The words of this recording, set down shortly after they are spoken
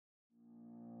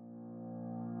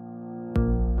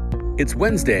It's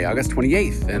Wednesday, August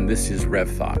 28th, and this is Rev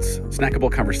Thoughts,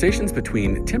 snackable conversations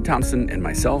between Tim Thompson and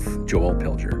myself, Joel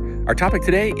Pilger. Our topic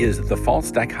today is the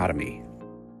false dichotomy.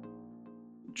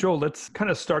 Joel, let's kind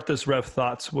of start this Rev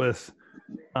Thoughts with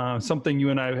something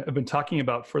you and I have been talking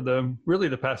about for the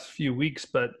past few weeks,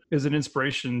 but is an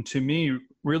inspiration to me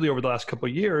really over the last couple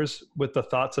of years with the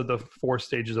thoughts of the 4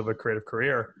 stages of a creative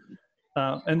career.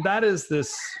 And that is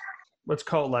this, let's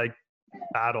call it like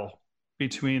battle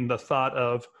between the thought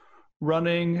of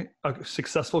running a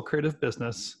successful creative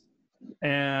business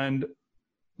and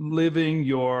living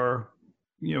your,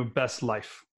 best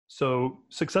life. So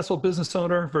successful business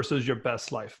owner versus your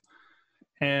best life.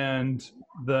 And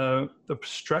the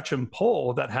stretch and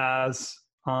pull that has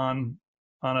on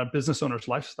a business owner's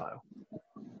lifestyle.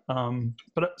 20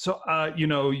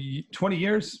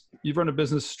 years, you've run a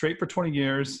business straight for 20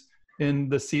 years in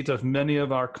the seat of many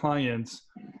of our clients.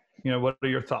 What are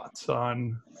your thoughts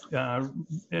on,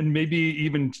 and maybe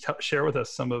even share with us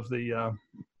some of the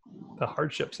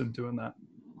hardships in doing that?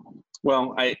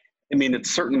 Well, I mean,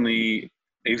 it's certainly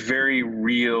a very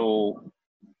real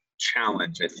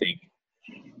challenge, I think,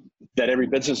 that every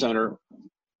business owner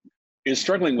is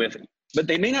struggling with, but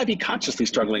they may not be consciously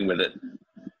struggling with it.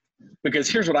 Because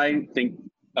here's what I think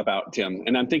about, Tim,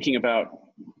 and I'm thinking about,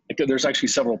 there's actually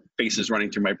several faces running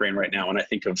through my brain right now when I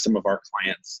think of some of our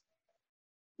clients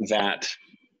that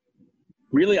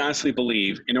really honestly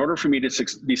believe in order for me to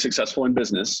be successful in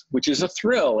business, which is a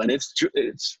thrill and it's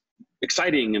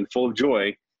exciting and full of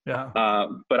joy,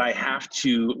 but I have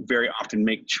to very often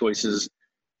make choices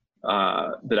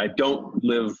that I don't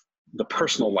live the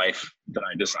personal life that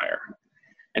I desire.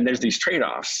 And there's these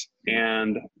trade-offs.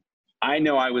 And I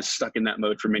know I was stuck in that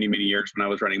mode for many, many years when I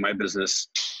was running my business.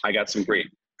 I got some great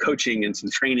coaching and some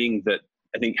training that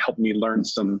I think helped me learn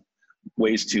some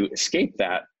ways to escape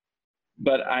that.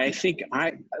 But I think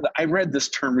I read this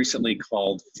term recently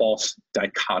called false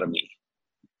dichotomy.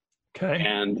 Okay.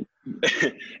 And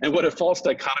what a false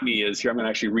dichotomy is, here I'm going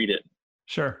to actually read it.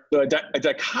 Sure. So a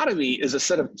dichotomy is a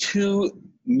set of 2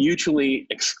 mutually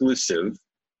exclusive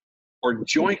or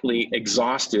jointly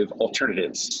exhaustive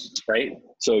alternatives, right?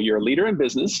 So you're a leader in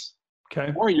business,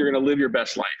 okay, or you're going to live your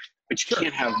best life, but you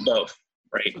can't have both,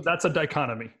 right? So that's a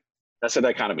dichotomy. That's a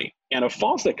dichotomy. And a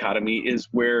false dichotomy is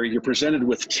where you're presented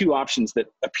with 2 options that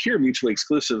appear mutually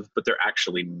exclusive, but they're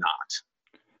actually not.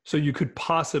 So you could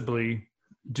possibly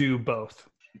do both.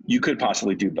 You could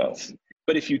possibly do both.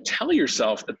 But if you tell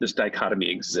yourself that this dichotomy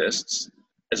exists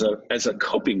as a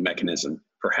coping mechanism,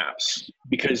 perhaps,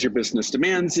 because your business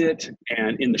demands it,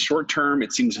 and in the short term,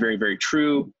 it seems very, very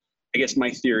true. I guess my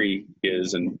theory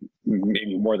is, and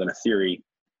maybe more than a theory,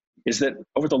 is that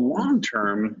over the long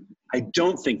term, I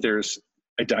don't think there's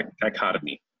a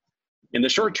dichotomy. In the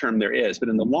short term, there is, but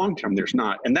in the long term, there's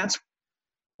not. And that's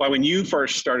why when you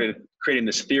first started creating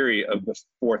this theory of the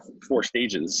 4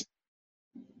 stages,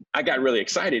 I got really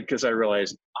excited because I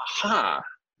realized, aha,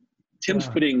 Tim's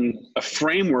putting a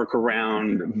framework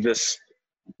around this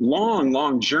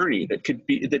long journey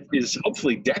that is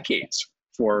hopefully decades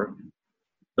for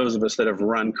those of us that have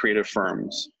run creative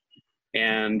firms.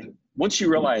 And once you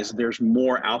realize there's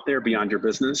more out there beyond your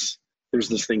business, there's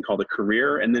this thing called a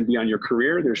career, and then beyond your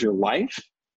career, there's your life.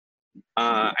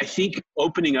 I think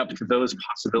opening up to those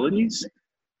possibilities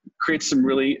creates some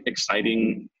really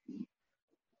exciting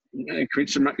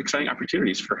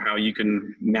opportunities for how you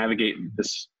can navigate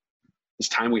this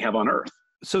time we have on Earth.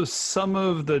 So some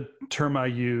of the term I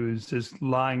use is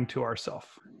lying to ourselves.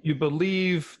 You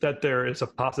believe that there is a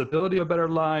possibility of a better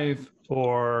life,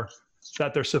 or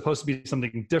that there's supposed to be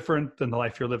something different than the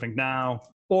life you're living now,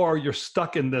 or you're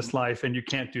stuck in this life and you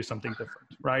can't do something different,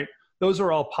 right? Those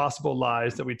are all possible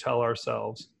lies that we tell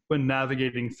ourselves when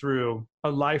navigating through a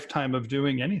lifetime of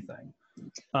doing anything.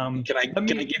 Can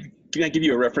I give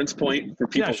you a reference point for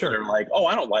people that are like, oh,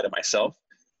 I don't lie to myself?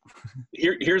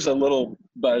 Here's a little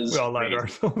buzz. We all lie to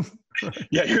ourselves. Right.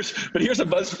 Yeah, here's a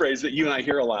buzz phrase that you and I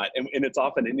hear a lot, and it's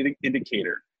often an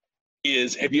indicator.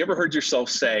 Is, have you ever heard yourself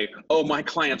say, oh, my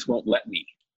clients won't let me?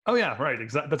 Oh yeah, right.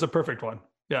 Exactly. That's a perfect one.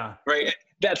 Yeah. Right.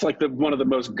 That's like one of the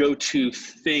most go-to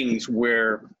things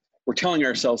where we're telling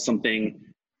ourselves something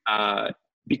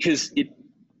because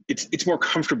it's more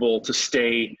comfortable to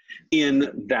stay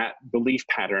in that belief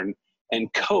pattern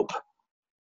and cope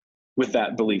with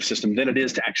that belief system than it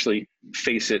is to actually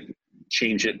face it,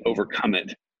 change it, overcome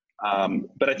it.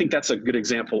 But I think that's a good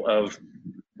example of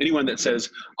anyone that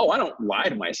says, oh, I don't lie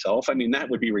to myself. I mean, that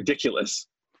would be ridiculous.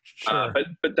 Sure.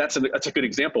 But that's a good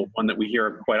example, one that we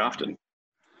hear quite often.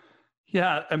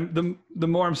 Yeah, the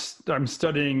more I'm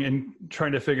studying and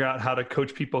trying to figure out how to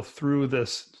coach people through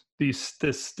this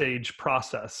stage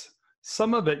process,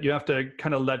 some of it you have to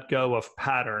kind of let go of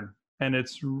pattern. And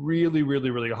it's really, really,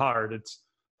 really hard. It's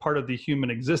part of the human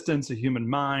existence, the human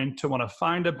mind, to want to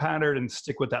find a pattern and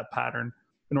stick with that pattern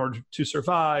in order to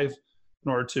survive,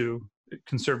 in order to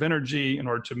conserve energy, in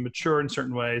order to mature in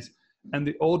certain ways. And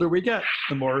the older we get,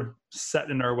 the more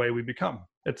set in our way we become.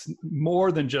 It's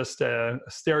more than just a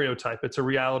stereotype. It's a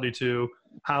reality to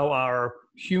how our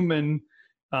human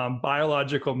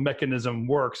biological mechanism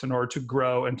works in order to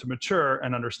grow and to mature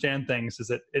and understand things, is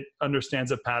that it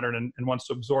understands a pattern and wants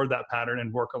to absorb that pattern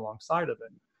and work alongside of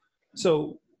it.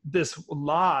 So this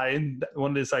lie,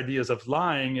 one of these ideas of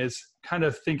lying, is kind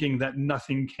of thinking that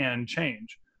nothing can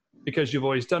change because you've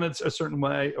always done it a certain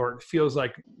way, or it feels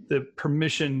like the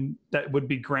permission that would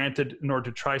be granted in order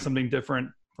to try something different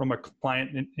from a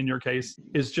client in your case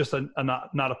is just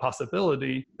not a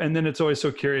possibility. And then it's always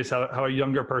so curious how a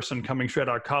younger person coming straight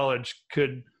out of college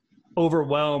could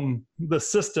overwhelm the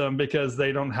system because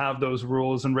they don't have those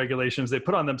rules and regulations they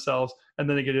put on themselves, and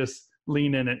then they could just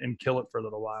lean in it and kill it for a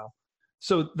little while.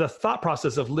 So the thought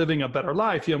process of living a better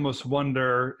life, you almost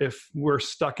wonder if we're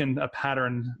stuck in a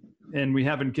pattern and we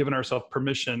haven't given ourselves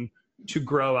permission to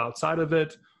grow outside of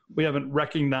it. We haven't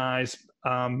recognized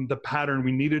the pattern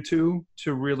we needed to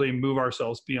really move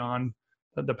ourselves beyond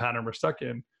the pattern we're stuck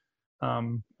in.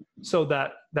 So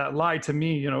that lie to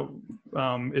me,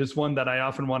 is one that I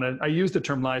often I use the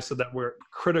term lie so that we're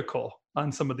critical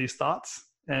on some of these thoughts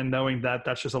and knowing that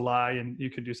that's just a lie and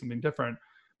you could do something different.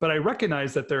 But I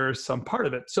recognize that there's some part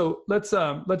of it. So let's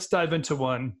dive into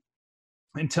one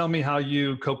and tell me how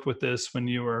you coped with this when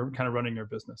you were kind of running your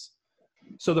business.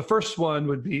 So the first one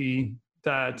would be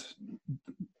that,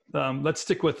 let's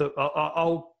stick with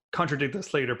I'll contradict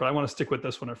this later, but I want to stick with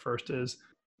this one at first, is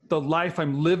the life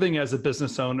I'm living as a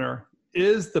business owner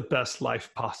is the best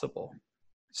life possible.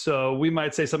 So we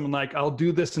might say something like, I'll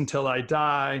do this until I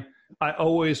die. I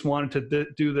always wanted to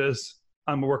do this.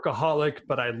 I'm a workaholic,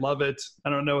 but I love it. I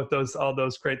don't know what all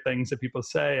those great things that people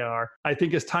say are. I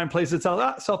think as time plays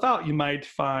itself out, you might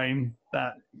find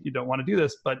that you don't want to do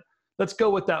this, but let's go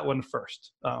with that one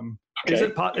first. Okay.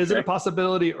 Is it a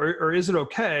possibility or is it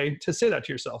okay to say that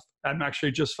to yourself? I'm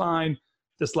actually just fine.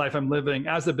 This life I'm living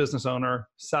as a business owner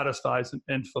satisfies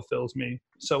and fulfills me,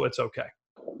 so it's okay.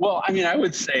 Well, I mean, I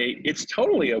would say it's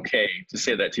totally okay to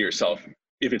say that to yourself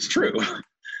if it's true.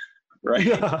 Right?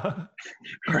 Yeah.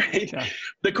 Right? Yeah.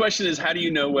 The question is, how do you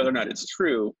know whether or not it's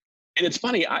true? And it's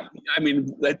funny, I mean,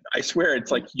 I swear it's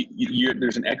like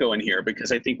there's an echo in here,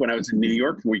 because I think when I was in New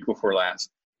York the week before last,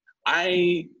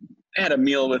 I had a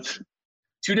meal with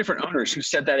two different owners who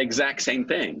said that exact same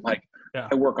thing. Like, yeah,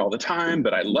 I work all the time,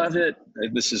 but I love it.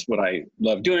 This is what I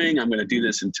love doing. I'm going to do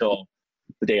this until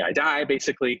the day I die,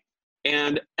 basically.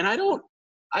 And I don't,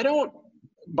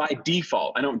 by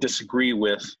default, I don't disagree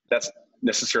with that's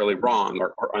necessarily wrong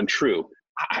or untrue.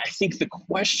 I think the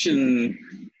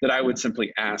question that I would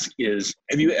simply ask is,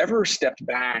 have you ever stepped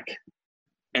back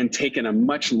and taken a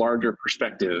much larger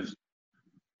perspective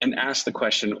and asked the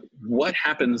question, what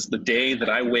happens the day that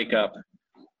I wake up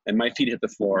and my feet hit the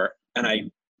floor and I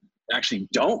actually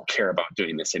don't care about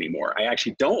doing this anymore? I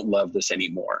actually don't love this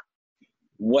anymore.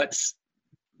 What's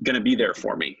going to be there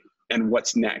for me? And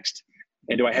what's next?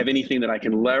 And do I have anything that I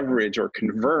can leverage or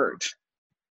convert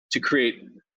to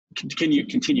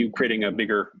continue creating a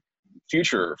bigger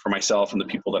future for myself and the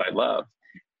people that I love?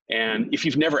 And if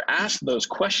you've never asked those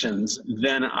questions,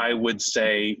 then I would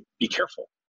say, be careful.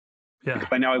 Yeah. Because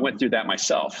by now I went through that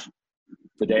myself.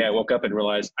 The day I woke up and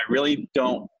realized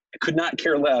I could not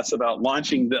care less about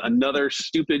launching another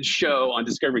stupid show on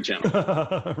Discovery Channel.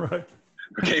 Right.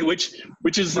 Okay, which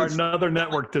is another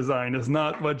network design is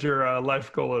not what your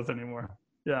life goal is anymore.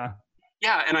 Yeah.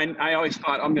 Yeah, and I always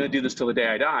thought, I'm going to do this till the day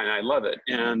I die, and I love it.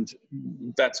 And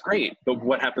that's great. But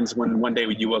what happens when one day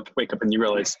you wake up and you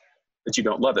realize that you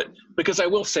don't love it? Because I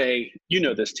will say, you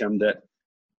know this, Tim, that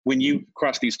when you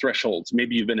cross these thresholds,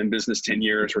 maybe you've been in business 10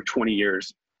 years or 20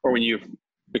 years, or when you've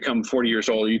become 40 years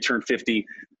old, or you turn 50,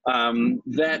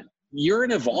 that you're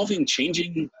an evolving,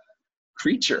 changing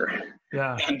creature.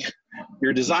 Yeah. And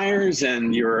your desires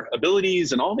and your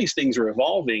abilities and all these things are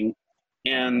evolving.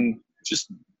 And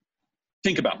just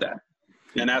think about that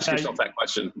and ask yourself that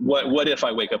question. What if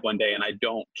I wake up one day and I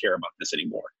don't care about this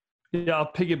anymore? Yeah,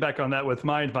 I'll piggyback on that with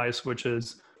my advice, which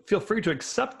is feel free to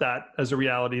accept that as a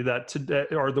reality, that today,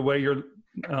 or the way you're,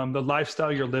 the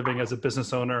lifestyle you're living as a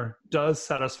business owner does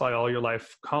satisfy all your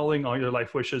life calling, all your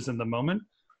life wishes in the moment.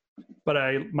 But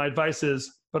my advice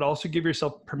is, but also give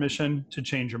yourself permission to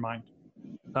change your mind.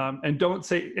 And don't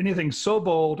say anything so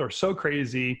bold or so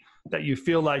crazy that you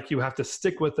feel like you have to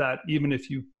stick with that, even if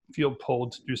you feel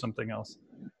pulled to do something else.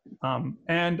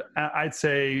 And I'd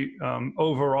say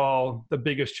overall, the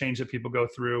biggest change that people go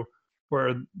through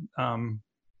where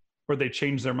they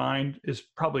change their mind is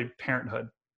probably parenthood.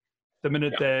 The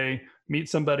minute they meet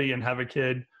somebody and have a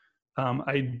kid,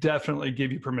 I definitely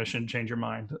give you permission to change your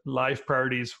mind. Life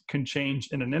priorities can change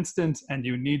in an instant, and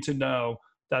you need to know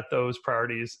that those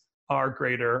priorities are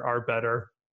greater, are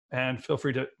better, and feel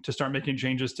free to start making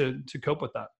changes to cope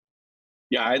with that.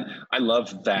 Yeah, I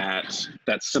love that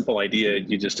simple idea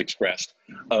you just expressed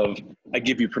of I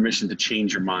give you permission to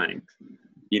change your mind,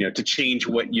 to change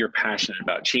what you're passionate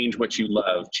about, change what you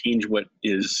love, change what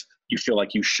is you feel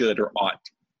like you should or ought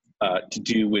to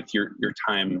do with your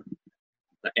time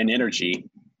and energy.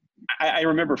 I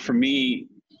remember for me,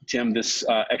 Tim, this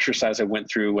exercise I went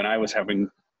through when I was having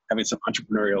some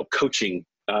entrepreneurial coaching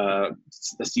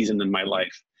season in my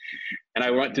life. And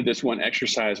I went through this one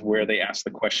exercise where they asked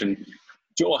the question,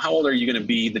 Joel, how old are you going to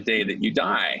be the day that you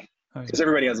die? Because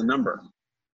everybody has a number.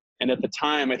 And at the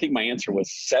time, I think my answer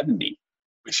was 70,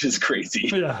 which is crazy.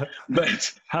 Yeah.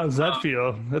 But how does that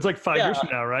feel? That's like 5 years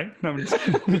from now, right? No,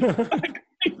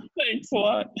 thanks a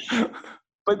lot.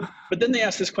 But then they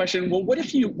asked this question, well, what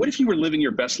if you were living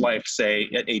your best life, say,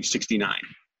 at age 69?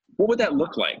 What would that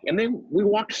look like? And then we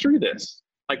walked through this.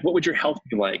 Like, what would your health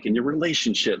be like, and your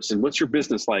relationships, and what's your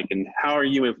business like, and how are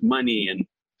you with money, and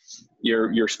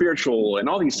your spiritual, and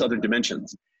all these other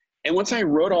dimensions. And once I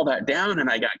wrote all that down and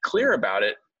I got clear about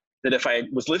it, that if I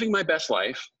was living my best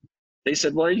life, they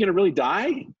said, well, are you going to really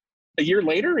die a year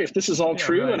later if this is all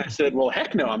true? Right. And I said, well,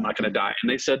 heck no, I'm not going to die. And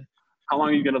they said, how long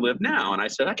are you going to live now? And I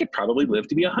said, I could probably live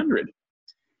to be 100.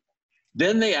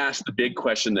 Then they asked the big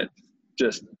question that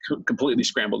just completely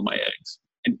scrambled my eggs.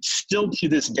 And still to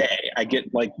this day, I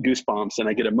get like goosebumps and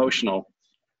I get emotional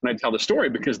when I tell the story,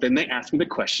 because then they asked me the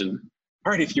question,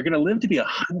 all right, if you're going to live to be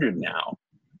 100 now,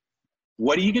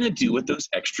 what are you going to do with those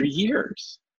extra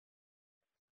years?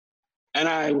 And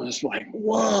I was like,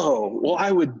 whoa, well,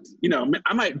 I would,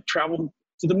 I might travel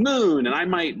to the moon, and I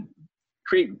might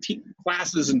create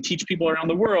classes and teach people around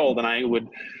the world, and I would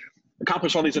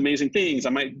accomplish all these amazing things. I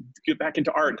might get back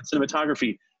into art and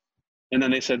cinematography. And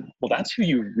then they said, well, that's who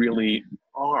you really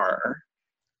are.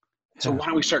 So why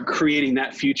don't we start creating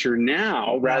that future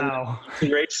now rather than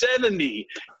you're age 70?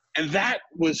 And that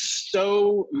was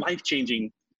so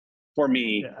life-changing for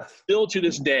me. Yes. Still to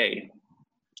this day,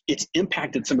 it's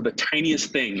impacted some of the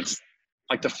tiniest things,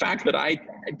 like the fact that I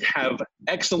have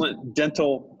excellent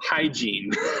dental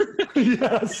hygiene.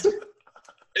 Yes.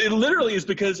 It literally is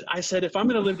because I said, if I'm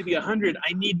going to live to be 100,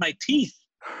 I need my teeth.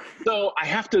 So I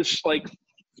have to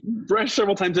brush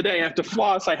several times a day. I have to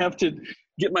floss. I have to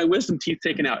get my wisdom teeth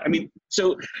taken out. I mean,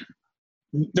 so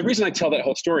the reason I tell that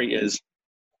whole story is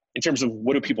in terms of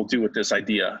what do people do with this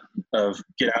idea of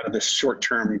get out of this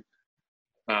short-term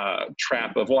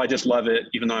trap of, well, I just love it,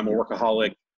 even though I'm a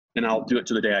workaholic, and I'll do it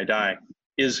to the day I die,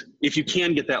 is if you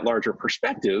can get that larger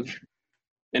perspective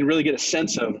and really get a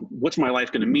sense of what's my life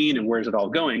going to mean and where's it all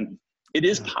going, it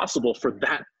is possible for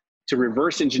that to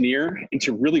reverse engineer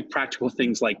into really practical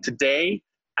things like, today,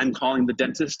 I'm calling the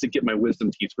dentist to get my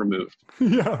wisdom teeth removed.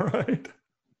 Yeah, right.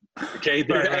 Okay,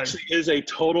 there actually is a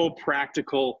total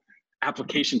practical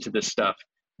application to this stuff.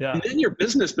 Yeah. And then your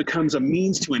business becomes a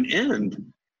means to an end.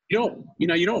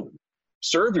 You don't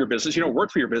serve your business, you don't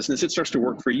work for your business, it starts to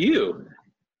work for you.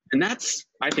 And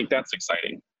I think that's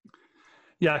exciting.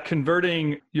 Yeah,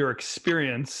 converting your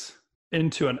experience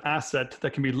into an asset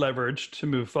that can be leveraged to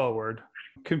move forward.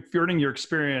 Converting your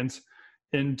experience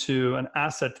into an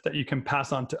asset that you can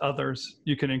pass on to others.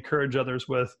 You can encourage others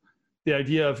with the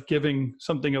idea of giving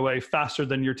something away faster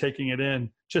than you're taking it in,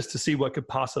 just to see what could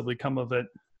possibly come of it.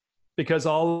 Because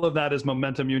all of that is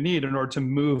momentum you need in order to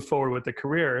move forward with the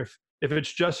career. If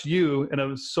it's just you in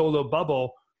a solo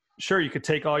bubble, sure, you could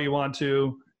take all you want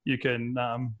to, you can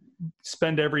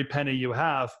spend every penny you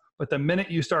have, but the minute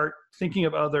you start thinking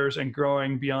of others and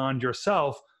growing beyond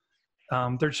yourself,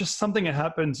 there's just something that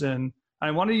happens in, I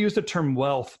want to use the term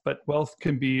wealth, but wealth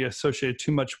can be associated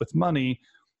too much with money,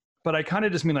 but I kind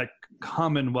of just mean like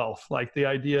common wealth, like the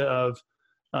idea of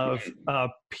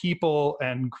people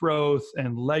and growth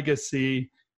and legacy,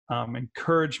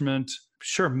 encouragement.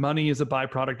 Sure, money is a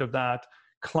byproduct of that.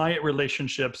 Client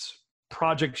relationships,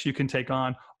 projects you can take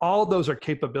on, all those are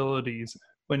capabilities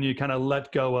when you kind of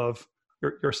let go of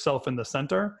yourself in the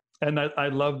center. And I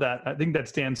love that. I think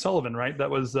that's Dan Sullivan, right? That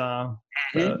was the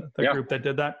group that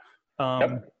did that.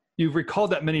 You've recalled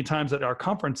that many times at our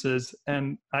conferences,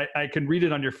 and I can read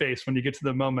it on your face when you get to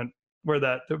the moment where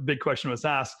the big question was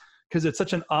asked, because it's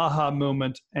such an aha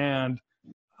moment. And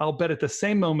I'll bet at the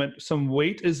same moment, some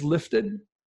weight is lifted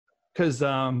because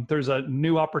there's a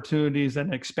new opportunities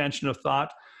and expansion of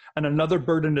thought. and another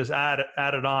burden is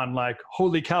added on, like,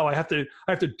 holy cow, I have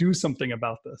to do something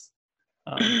about this.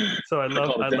 So I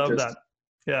love that.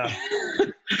 Yeah.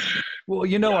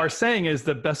 Well, our saying is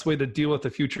the best way to deal with the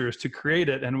future is to create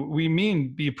it. And we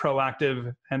mean be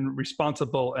proactive and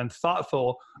responsible and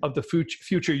thoughtful of the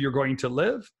future you're going to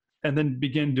live, and then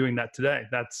begin doing that today.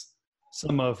 That's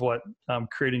some of what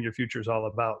creating your future is all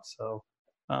about. So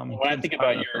when I think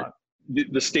about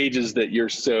the stages that you're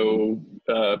so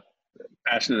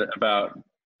passionate about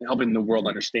helping the world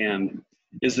understand,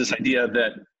 is this idea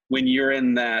that when you're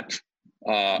in that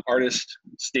artist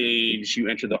stage, you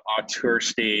enter the auteur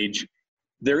stage,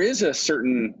 there is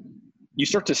you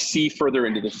start to see further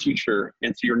into the future.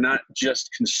 And so you're not just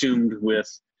consumed with,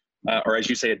 or as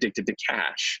you say, addicted to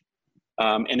cash.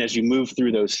 And as you move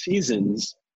through those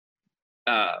seasons,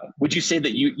 would you say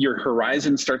that your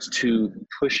horizon starts to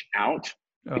push out?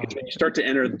 Because when you start to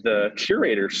enter the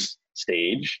curator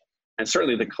stage, and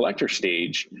certainly the collector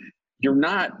stage, you're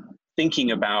not thinking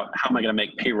about how am I going to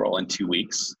make payroll in 2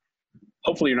 weeks.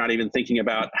 Hopefully you're not even thinking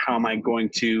about how am I going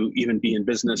to even be in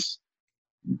business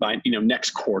by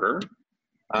next quarter.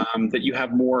 That you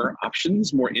have more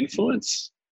options, more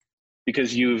influence,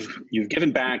 because you've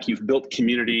given back, you've built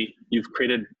community, you've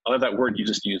created, I love that word you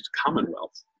just used,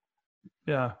 commonwealth.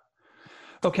 Yeah.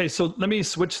 Okay, so let me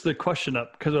switch the question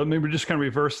up, because maybe we're just going to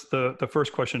reverse the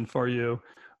first question for you,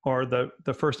 or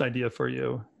the first idea for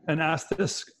you, and ask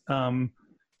this: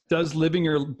 does living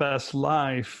your best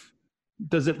life,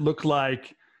 does it look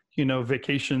like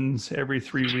vacations every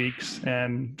 3 weeks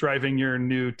and driving your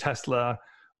new Tesla,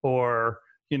 or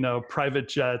private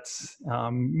jets,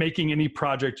 making any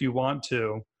project you want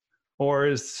to? Or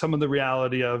is some of the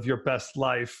reality of your best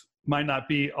life might not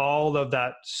be all of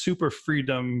that super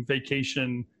freedom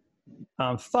vacation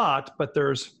thought, but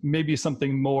there's maybe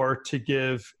something more to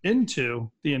give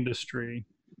into the industry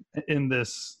in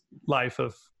this life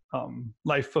of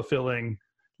life fulfilling,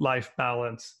 life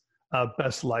balance,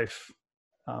 best life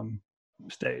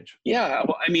stage? Yeah,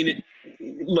 well, I mean,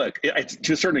 look,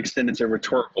 to a certain extent, it's a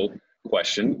rhetorical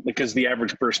question, because the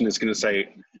average person is going to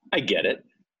say, I get it.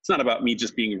 It's not about me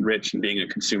just being rich and being a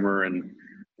consumer and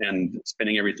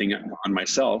spending everything on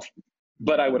myself.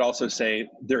 But I would also say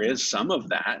there is some of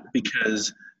that,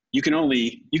 because you can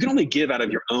only give out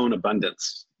of your own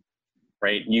abundance,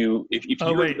 right?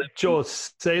 Joel,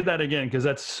 say that again, because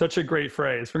that's such a great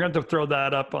phrase. We're going to have to throw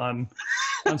that up on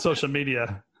social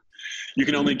media. You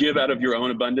can only give out of your own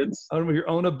abundance. Out of your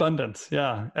own abundance.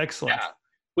 Yeah. Excellent. Yeah.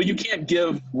 Well, you can't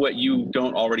give what you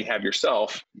don't already have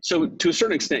yourself. So to a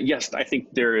certain extent, yes, I think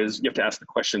you have to ask the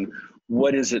question,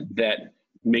 what is it that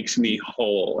makes me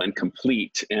whole and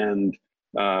complete and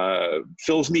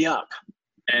fills me up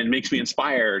and makes me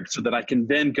inspired, so that I can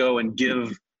then go and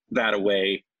give that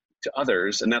away to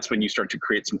others? And that's when you start to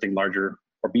create something larger,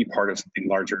 or be part of something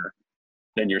larger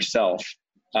than yourself.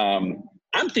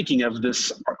 I'm thinking of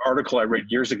this article I read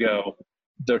years ago,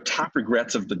 The Top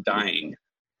Regrets of the Dying.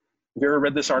 Have you ever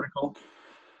read this article?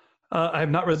 I have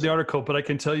not read the article, but I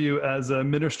can tell you, as a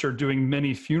minister doing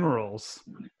many funerals,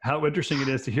 how interesting it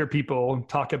is to hear people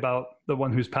talk about the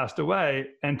one who's passed away,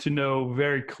 and to know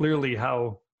very clearly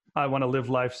how I want to live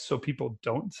life so people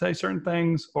don't say certain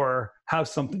things or have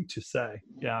something to say.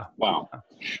 Yeah. Wow.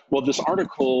 Well, this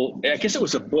article, I guess it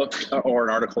was a book or an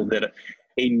article, that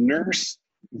a nurse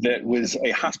that was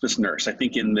a hospice nurse, I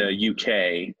think in the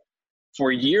UK,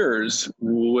 for years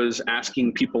was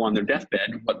asking people on their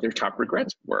deathbed what their top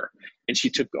regrets were. And she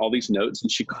took all these notes and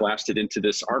she collapsed it into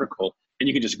this article. And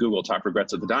you can just Google Top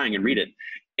Regrets of the Dying and read it.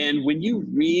 And when you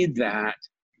read that,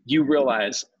 you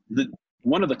realize that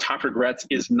one of the top regrets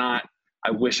is not,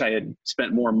 I wish I had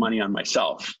spent more money on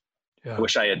myself. Yeah. I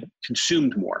wish I had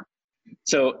consumed more.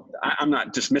 So I'm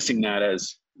not dismissing that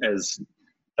as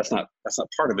that's not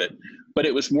part of it, but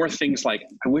it was more things like,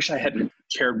 I wish I hadn't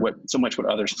cared so much what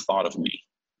others thought of me.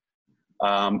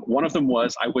 One of them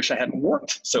was, I wish I hadn't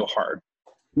worked so hard.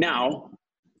 Now,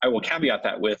 I will caveat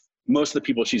that with, most of the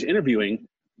people she's interviewing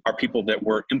are people that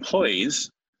were employees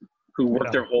who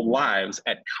worked their whole lives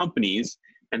at companies,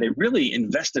 and they really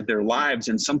invested their lives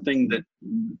in something that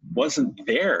wasn't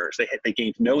theirs. They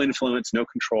gained no influence, no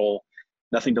control,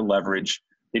 nothing to leverage.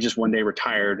 They just one day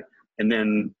retired and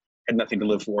then had nothing to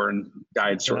live for and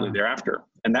died shortly thereafter.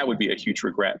 And that would be a huge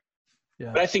regret.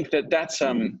 Yeah. But I think that's,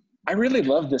 I really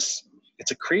love this.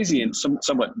 It's a crazy and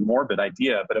somewhat morbid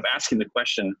idea, but of asking the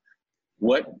question,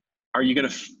 what are you going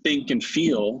to think and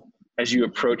feel as you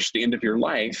approach the end of your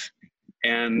life?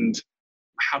 And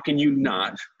how can you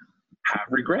not have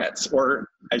regrets? Or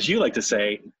as you like to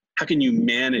say, how can you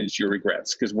manage your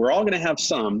regrets? Because we're all going to have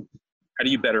some. How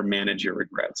do you better manage your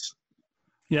regrets?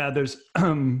 Yeah, there's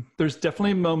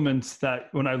definitely moments that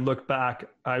when I look back,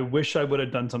 I wish I would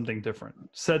have done something different,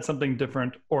 said something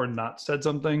different, or not said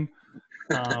something.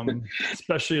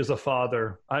 Especially as a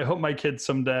father, I hope my kids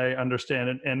someday understand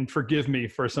it and forgive me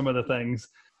for some of the things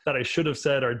that I should have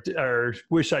said or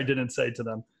wish I didn't say to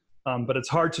them. But it's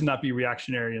hard to not be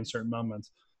reactionary in certain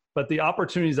moments. But the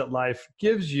opportunities that life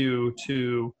gives you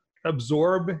to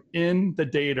absorb in the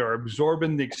data or absorb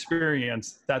in the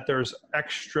experience, that there's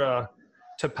extra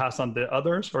to pass on to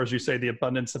others, or as you say, the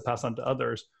abundance to pass on to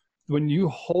others. When you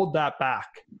hold that back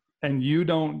and you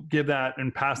don't give that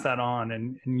and pass that on,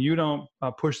 and you don't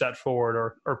push that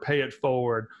forward or pay it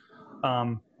forward,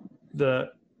 the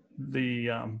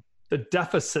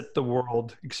deficit the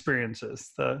world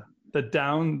experiences,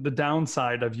 the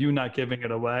downside of you not giving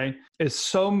it away is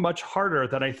so much harder,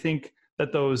 that I think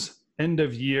that those end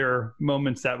of year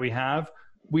moments that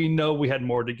we know we had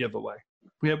more to give away.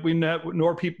 We know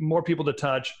more people to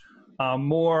touch,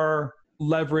 more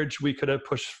leverage we could have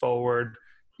pushed forward,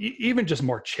 even just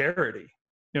more charity.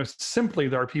 Simply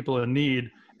there are people in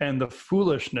need, and the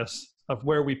foolishness of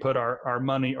where we put our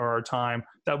money or our time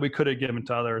that we could have given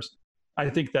to others. I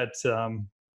think that's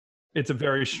it's a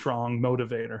very strong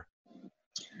motivator.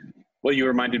 Well, you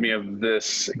reminded me of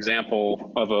this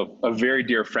example of a very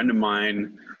dear friend of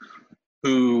mine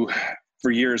who for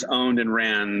years owned and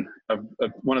ran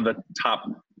one of the top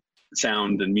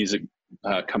sound and music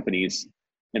companies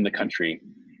in the country.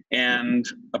 And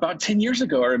about 10 years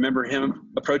ago, I remember him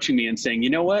approaching me and saying,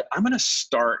 you know what, I'm going to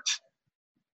start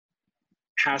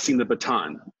passing the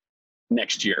baton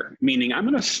next year, meaning I'm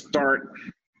going to start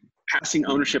passing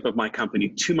ownership of my company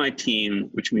to my team,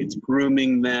 which means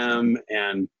grooming them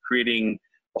and creating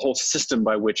a whole system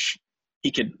by which he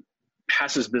could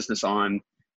pass his business on.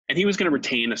 And he was going to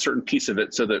retain a certain piece of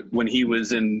it so that when he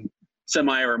was in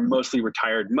semi or mostly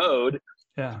retired mode,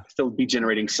 still be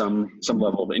generating some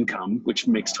level of income, which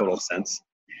makes total sense.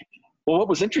 Well, what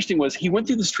was interesting was he went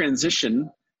through this transition,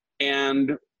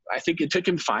 and I think it took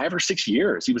him 5 or 6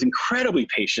 years. He was incredibly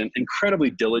patient, incredibly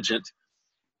diligent,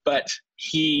 but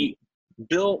he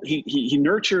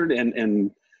nurtured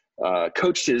and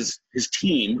coached his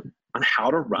team on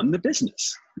how to run the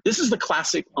business. This is the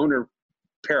classic owner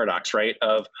paradox, right?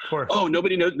 Of oh,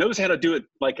 nobody knows how to do it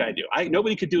like I do.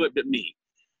 Nobody could do it but me.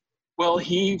 Well,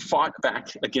 he fought back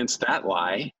against that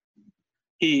lie.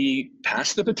 He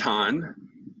passed the baton.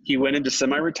 He went into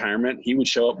semi-retirement. He would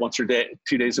show up once or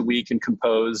 2 days a week and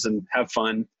compose and have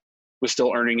fun, was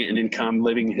still earning an income,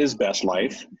 living his best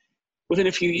life. Within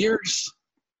a few years,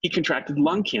 he contracted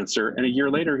lung cancer, and a year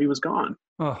later, he was gone.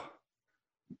 Oh.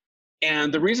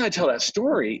 And the reason I tell that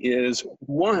story is,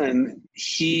 one,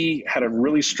 he had a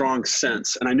really strong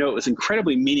sense, and I know it was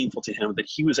incredibly meaningful to him that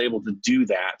he was able to do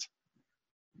that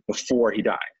before he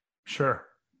died. Sure.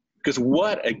 Because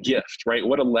what a gift, right?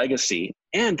 What a legacy.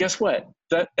 And guess what?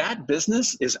 That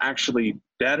business is actually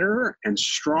better and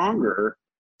stronger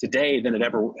today than it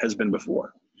ever has been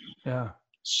before. Yeah.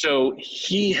 So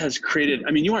he has created,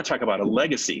 you want to talk about a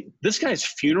legacy. This guy's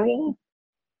funeral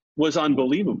was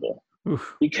unbelievable.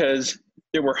 Oof. Because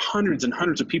there were hundreds and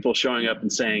hundreds of people showing up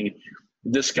and saying,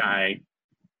 this guy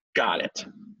got it.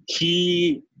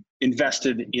 He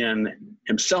invested in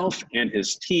himself and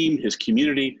his team, his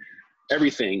community,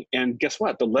 everything. And guess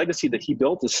what? The legacy that he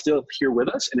built is still here with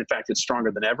us. And in fact, it's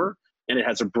stronger than ever. And it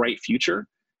has a bright future.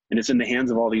 And it's in the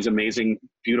hands of all these amazing,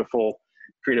 beautiful,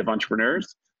 creative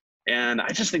entrepreneurs. And I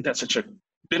just think that's such a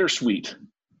bittersweet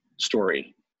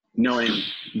story, knowing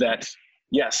that,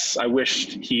 yes, I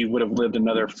wished he would have lived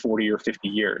another 40 or 50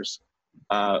 years,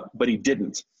 but he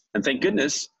didn't. And thank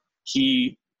goodness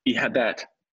he had that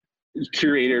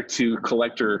curator to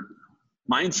collector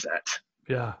mindset.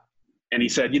 Yeah. And he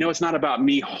said, it's not about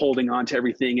me holding on to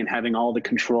everything and having all the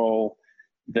control,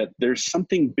 that there's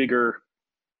something bigger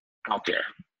out there.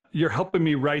 You're helping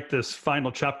me write this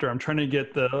final chapter. I'm trying to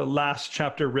get the last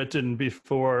chapter written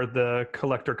before the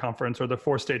collector conference or the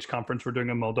 4-stage conference we're doing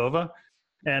in Moldova.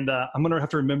 And I'm going to have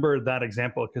to remember that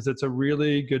example because it's a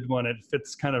really good one. It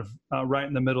fits kind of right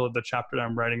in the middle of the chapter that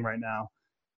I'm writing right now.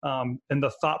 And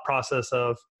the thought process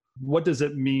of what does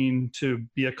it mean to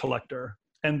be a collector?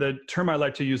 And the term I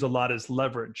like to use a lot is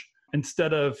leverage.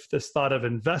 Instead of this thought of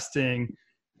investing,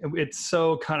 it's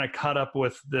so kind of caught up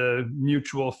with the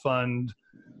mutual fund,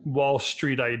 Wall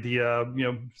Street idea,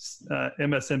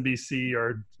 MSNBC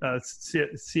or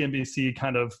CNBC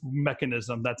kind of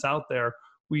mechanism that's out there.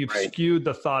 We've skewed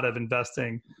the thought of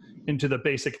investing into the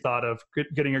basic thought of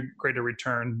getting a greater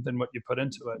return than what you put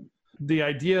into it. The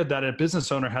idea that a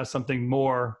business owner has something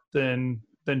more than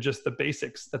just the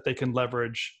basics that they can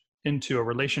leverage into a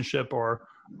relationship or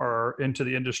into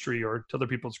the industry or to other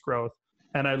people's growth.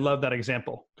 And I love that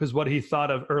example, because what he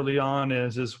thought of early on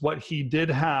is what he did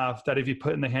have that if he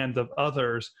put in the hands of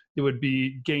others, it would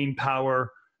be gain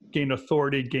power, gain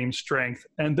authority, gain strength,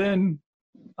 and then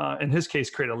in his case,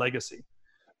 create a legacy.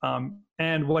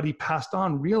 And what he passed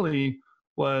on really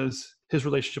was his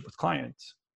relationship with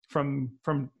clients, from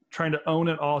trying to own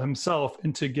it all himself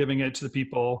into giving it to the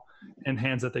people in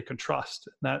hands that they can trust.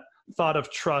 And that thought of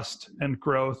trust and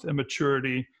growth and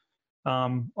maturity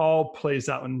all plays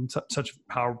out in such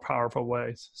powerful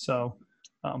ways. So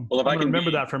well, if I can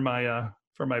remember that for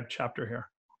my chapter here.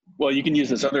 Well, you can use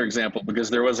this other example, because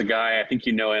there was a guy, I think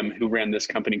you know him, who ran this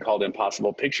company called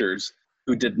Impossible Pictures,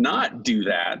 who did not do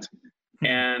that.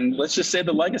 And let's just say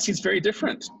the legacy is very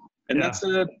different. And that's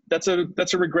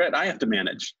a regret I have to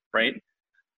manage, right?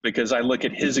 Because I look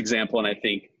at his example and I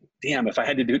think, damn, if I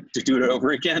had to do it over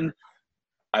again,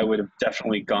 I would have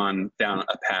definitely gone down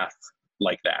a path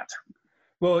like that.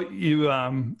 Well,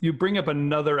 you bring up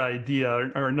another idea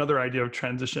of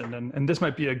transition, and this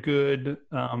might be a good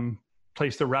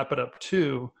place to wrap it up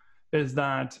too, is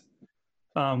that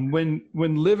when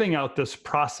living out this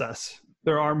process,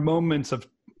 there are moments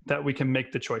that we can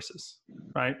make the choices,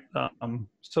 right?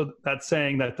 So that's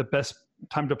saying that the best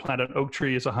time to plant an oak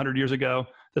tree is 100 years ago.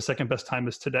 The second best time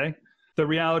is today. The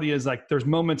reality is, like, there's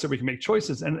moments that we can make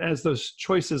choices. And as those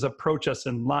choices approach us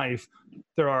in life,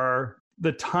 there are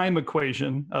the time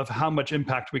equation of how much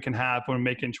impact we can have when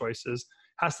making choices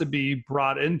has to be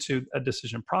brought into a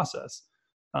decision process.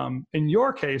 In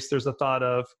your case, there's a thought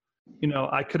of,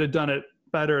 I could have done it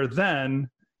better then,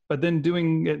 but then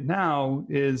doing it now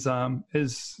is a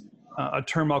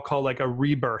term I'll call like a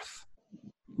rebirth.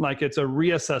 Like, it's a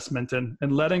reassessment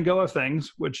and letting go of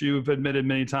things, which you've admitted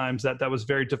many times that was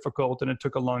very difficult and it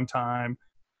took a long time.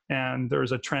 And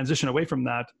there's a transition away from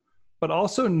that, but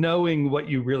also knowing what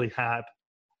you really had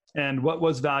and what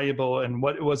was valuable and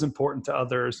what was important to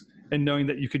others, and knowing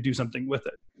that you could do something with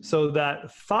it. So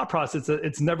that thought process,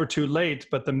 it's never too late,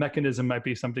 but the mechanism might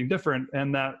be something different.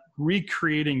 And that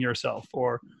recreating yourself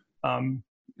or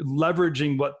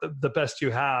leveraging what the best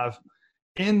you have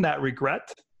in that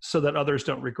regret so that others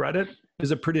don't regret it is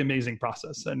a pretty amazing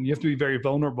process. And you have to be very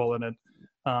vulnerable in it.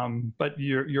 But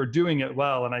you're doing it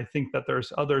well. And I think that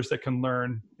there's others that can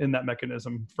learn in that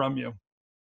mechanism from you.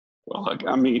 Well, look,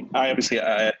 I mean, I obviously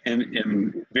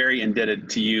am very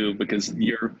indebted to you, because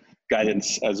your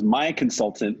guidance as my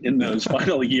consultant in those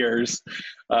final years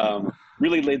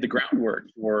really laid the groundwork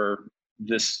for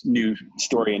this new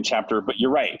story and chapter. But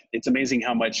you're right. It's amazing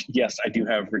how much, yes, I do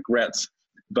have regrets,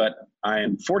 but I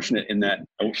am fortunate in that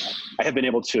I have been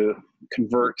able to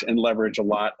convert and leverage a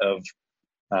lot of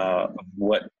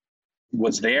what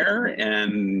was there,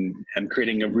 and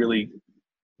creating a really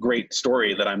great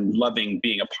story that I'm loving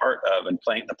being a part of and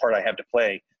playing the part I have to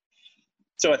play.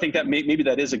 So I think that maybe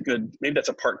that's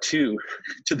a part 2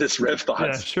 to this Rev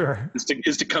Thoughts. Yeah, sure.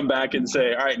 Is to come back and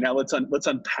say, all right, now let's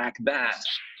unpack that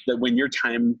when your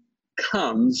time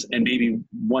comes, and maybe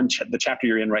the chapter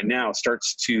you're in right now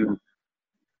starts to,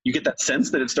 you get that sense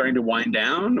that it's starting to wind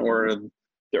down, or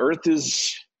the earth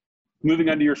is moving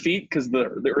under your feet because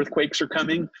the earthquakes are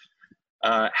coming.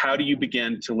 How do you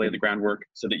begin to lay the groundwork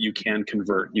so that you can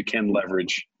convert, you can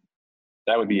leverage?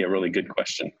 That would be a really good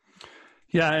question.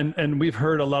 Yeah, and we've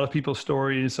heard a lot of people's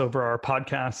stories over our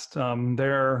podcast,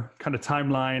 their kind of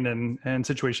timeline and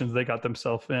situations they got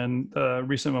themselves in. The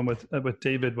recent one with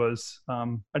David was,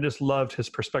 I just loved his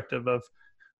perspective of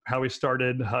how he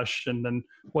started Hush and then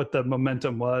what the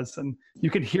momentum was. And you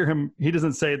could hear him, he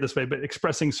doesn't say it this way, but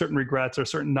expressing certain regrets or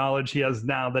certain knowledge he has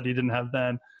now that he didn't have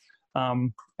then.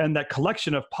 And that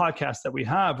collection of podcasts that we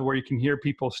have where you can hear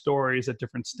people's stories at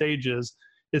different stages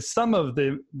is some of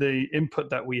the input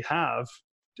that we have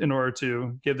in order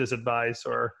to give this advice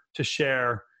or to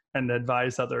share and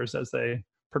advise others as they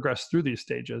progress through these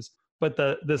stages. But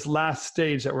this last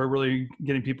stage that we're really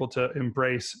getting people to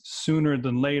embrace sooner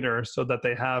than later, so that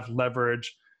they have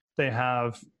leverage, they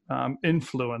have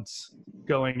influence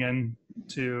going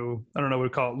into, I don't know what we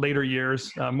call it, later years,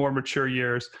 more mature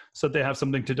years, so that they have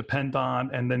something to depend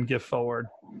on and then give forward,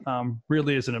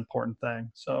 really is an important thing.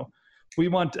 So we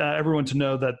want everyone to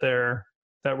know that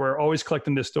we're always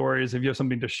collecting the stories. If you have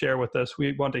something to share with us,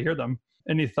 we want to hear them.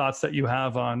 Any thoughts that you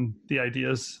have on the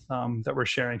ideas that we're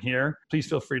sharing here, please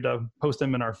feel free to post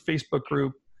them in our Facebook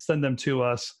group, send them to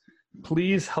us.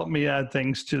 Please help me add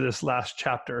things to this last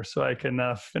chapter so I can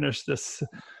finish this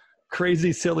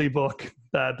crazy, silly book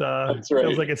that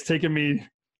feels like it's taken me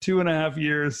 2.5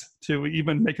 years to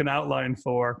even make an outline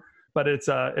for. But it's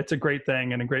a great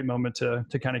thing and a great moment to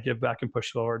kind of give back and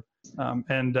push forward.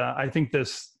 And I think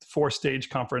this 4-stage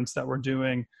conference that we're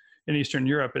doing in Eastern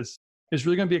Europe is is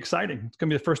really going to be exciting. It's going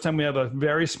to be the first time we have a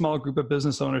very small group of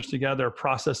business owners together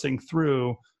processing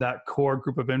through that core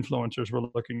group of influencers we're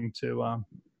looking to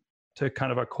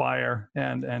kind of acquire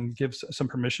and give some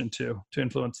permission to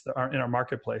influence in our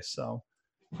marketplace. So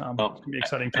it's going to be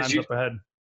exciting times up ahead.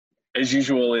 As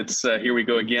usual, it's here we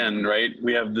go again, right?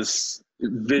 We have this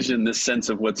vision, this sense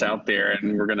of what's out there,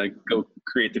 and we're going to go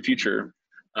create the future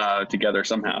together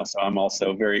somehow. So I'm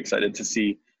also very excited to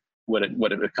see what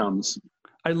it becomes.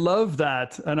 I love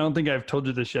that. I don't think I've told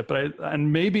you this yet,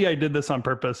 and maybe I did this on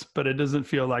purpose, but it doesn't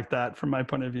feel like that from my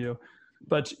point of view.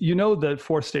 But the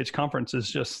fourth stage conference is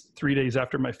just 3 days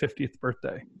after my 50th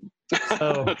birthday.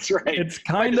 So that's right. It's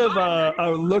kind of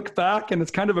a look back, and it's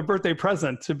kind of a birthday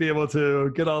present to be able to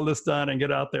get all this done and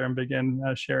get out there and begin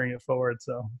sharing it forward.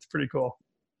 So it's pretty cool.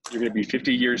 You're going to be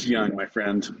 50 years young, my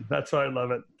friend. That's why I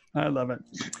love it. I love it.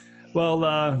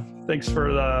 Well, thanks for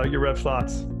your Rev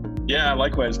thoughts. Yeah,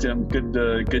 likewise, Tim.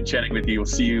 Good chatting with you. We'll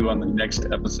see you on the next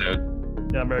episode.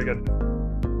 Yeah, very good.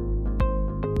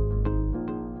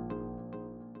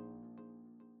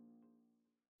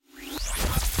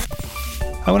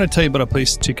 I want to tell you about a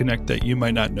place to connect that you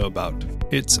might not know about.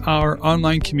 It's our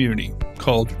online community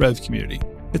called Rev Community.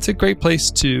 It's a great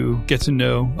place to get to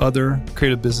know other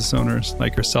creative business owners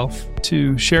like yourself,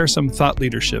 to share some thought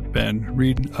leadership and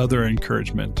read other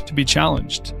encouragement, to be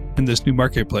challenged in this new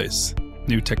marketplace,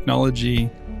 new technology,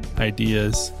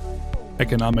 ideas,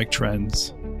 economic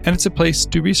trends. And it's a place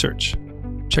to research.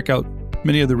 Check out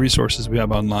many of the resources we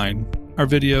have online, our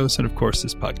videos, and of course,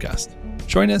 this podcast.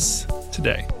 Join us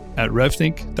today at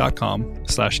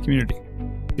revthink.com/community.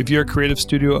 If you're a creative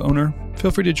studio owner,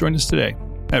 feel free to join us today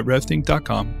at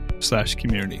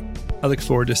revthink.com/community. I look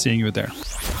forward to seeing you there.